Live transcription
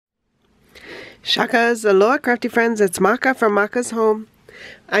Shakas, aloha crafty friends, it's Maka from Makaz Home.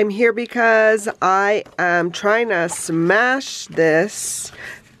 I'm here because I am trying to smash this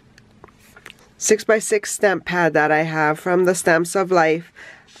 6x6 stamp pad that I have from the Stamps of Life.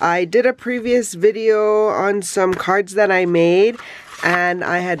 I did a previous video on some cards that I made, and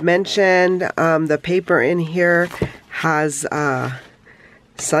I had mentioned the paper in here has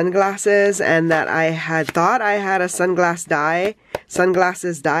sunglasses, and that I had thought I had a sunglasses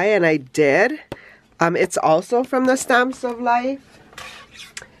die, and I did. It's also from the Stamps of Life,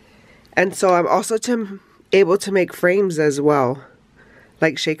 and so I'm also able to make frames as well,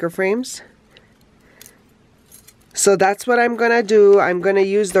 like shaker frames. So that's what I'm gonna do. I'm gonna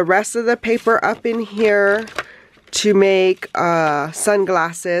use the rest of the paper up in here to make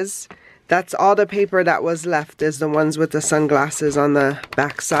sunglasses. That's all the paper that was left, is the ones with the sunglasses on the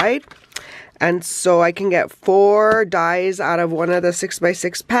back side. And so I can get 4 dies out of one of the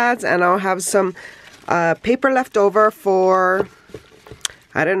 6x6 pads, and I'll have some paper left over for,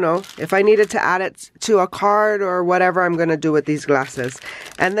 I don't know, if I needed to add it to a card or whatever I'm going to do with these glasses.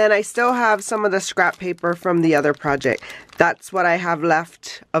 And then I still have some of the scrap paper from the other project. That's what I have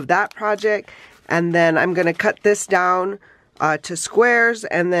left of that project. And then I'm going to cut this down to squares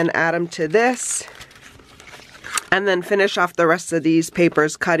and then add them to this. And then finish off the rest of these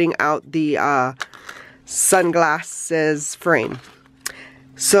papers, cutting out the sunglasses frame.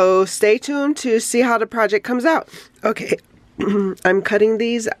 So stay tuned to see how the project comes out. Okay, I'm cutting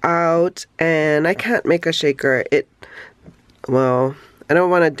these out, and I can't make a shaker. Well, I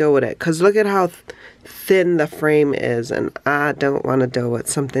don't want to deal with it, because look at how thin the frame is, and I don't want to deal with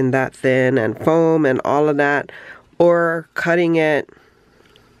something that thin and foam and all of that, or cutting it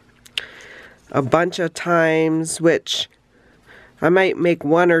a bunch of times, which I might make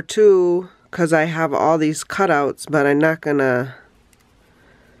 1 or 2 because I have all these cutouts, but I'm not gonna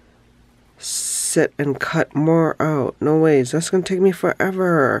sit and cut more out. No ways, that's gonna take me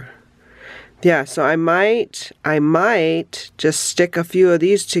forever. Yeah, so I might just stick a few of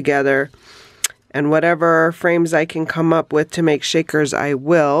these together, and whatever frames I can come up with to make shakers, I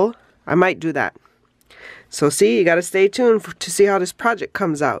might do that. So see, you gotta stay tuned to see how this project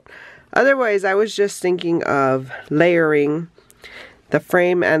comes out. Otherwise, I was just thinking of layering the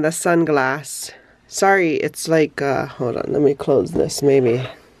frame and the sunglass. Sorry, it's like, hold on, let me close this, maybe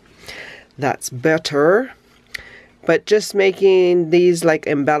that's better. But just making these like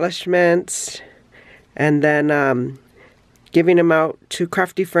embellishments, and then giving them out to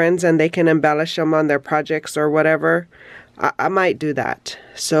crafty friends, and they can embellish them on their projects or whatever. I might do that.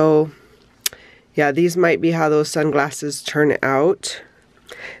 So yeah, these might be how those sunglasses turn out.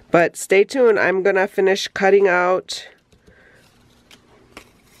 But stay tuned, I'm gonna finish cutting out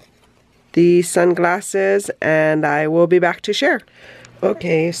the sunglasses, and I will be back to share.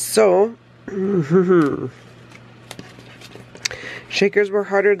 Okay, so shakers were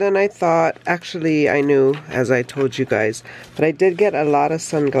harder than I thought. Actually, I knew, as I told you guys, but I did get a lot of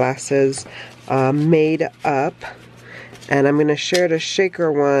sunglasses made up, and I'm gonna share the shaker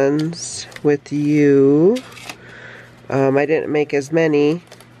ones with you. I didn't make as many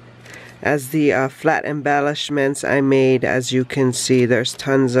as the flat embellishments I made. As you can see, there's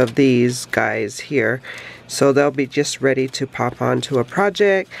tons of these guys here, so they'll be just ready to pop onto a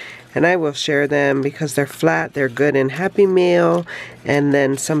project, and I will share them because they're flat, they're good in Happy Meal, and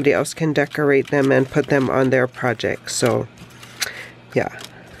then somebody else can decorate them and put them on their project. So yeah,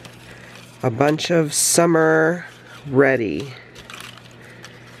 a bunch of summer ready.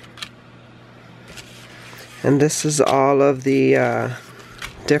 And this is all of the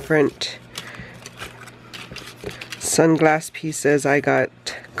different sunglass pieces I got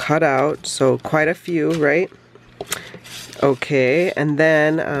cut out, so quite a few, right? Okay, and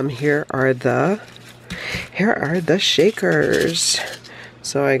then here are the shakers.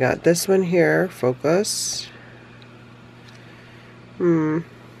 So I got this one here, focus.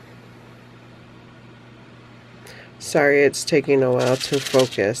 Sorry, it's taking a while to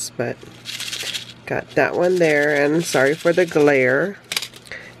focus, but got that one there, and sorry for the glare.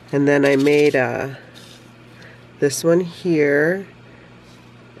 And then I made this one here.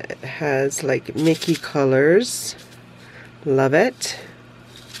 It has like Mickey colors. Love it.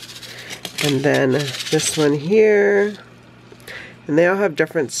 And then this one here. And they all have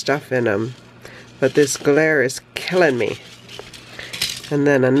different stuff in them, but this glare is killing me. And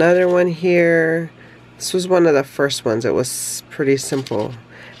then another one here. This was one of the first ones. It was pretty simple.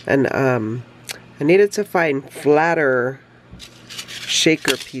 And I needed to find flatter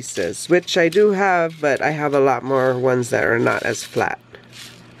shaker pieces, which I do have, but I have a lot more ones that are not as flat.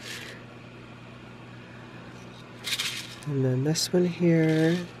 And then this one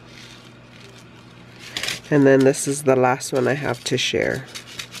here. And then this is the last one I have to share.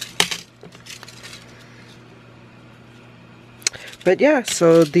 But yeah,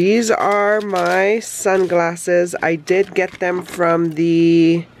 so these are my sunglasses. I did get them from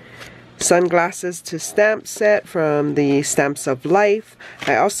the Sunglasses2stamp set from the Stamps of Life.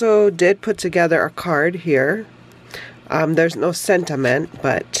 I also did put together a card here. There's no sentiment,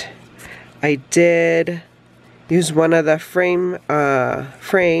 but I did use one of the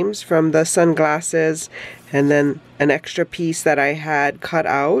frames from the sunglasses, and then an extra piece that I had cut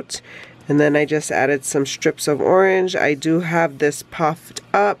out. And then I just added some strips of orange. I do have this puffed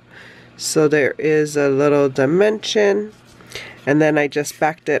up, so there is a little dimension. And then I just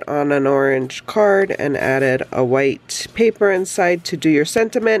backed it on an orange card and added a white paper inside to do your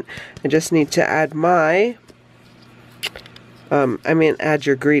sentiment. I just need to add my, add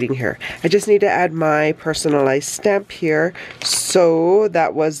your greeting here. I just need to add my personalized stamp here. So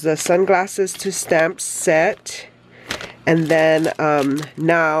that was the Sunglasses2stamp set. And then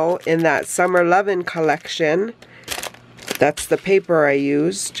now in that Summer Lovin' collection, that's the paper I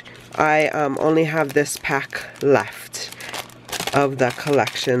used. I only have this pack left of the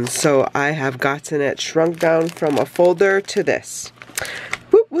collection. So I have gotten it shrunk down from a folder to this.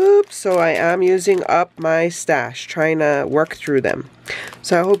 Whoop whoop. So I am using up my stash, trying to work through them.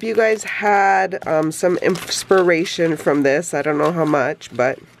 So I hope you guys had some inspiration from this. I don't know how much,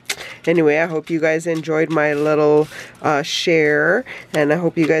 but anyway, I hope you guys enjoyed my little share, and I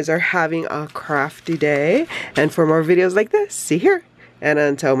hope you guys are having a crafty day. And for more videos like this, see here. And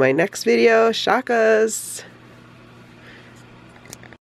until my next video, shakas!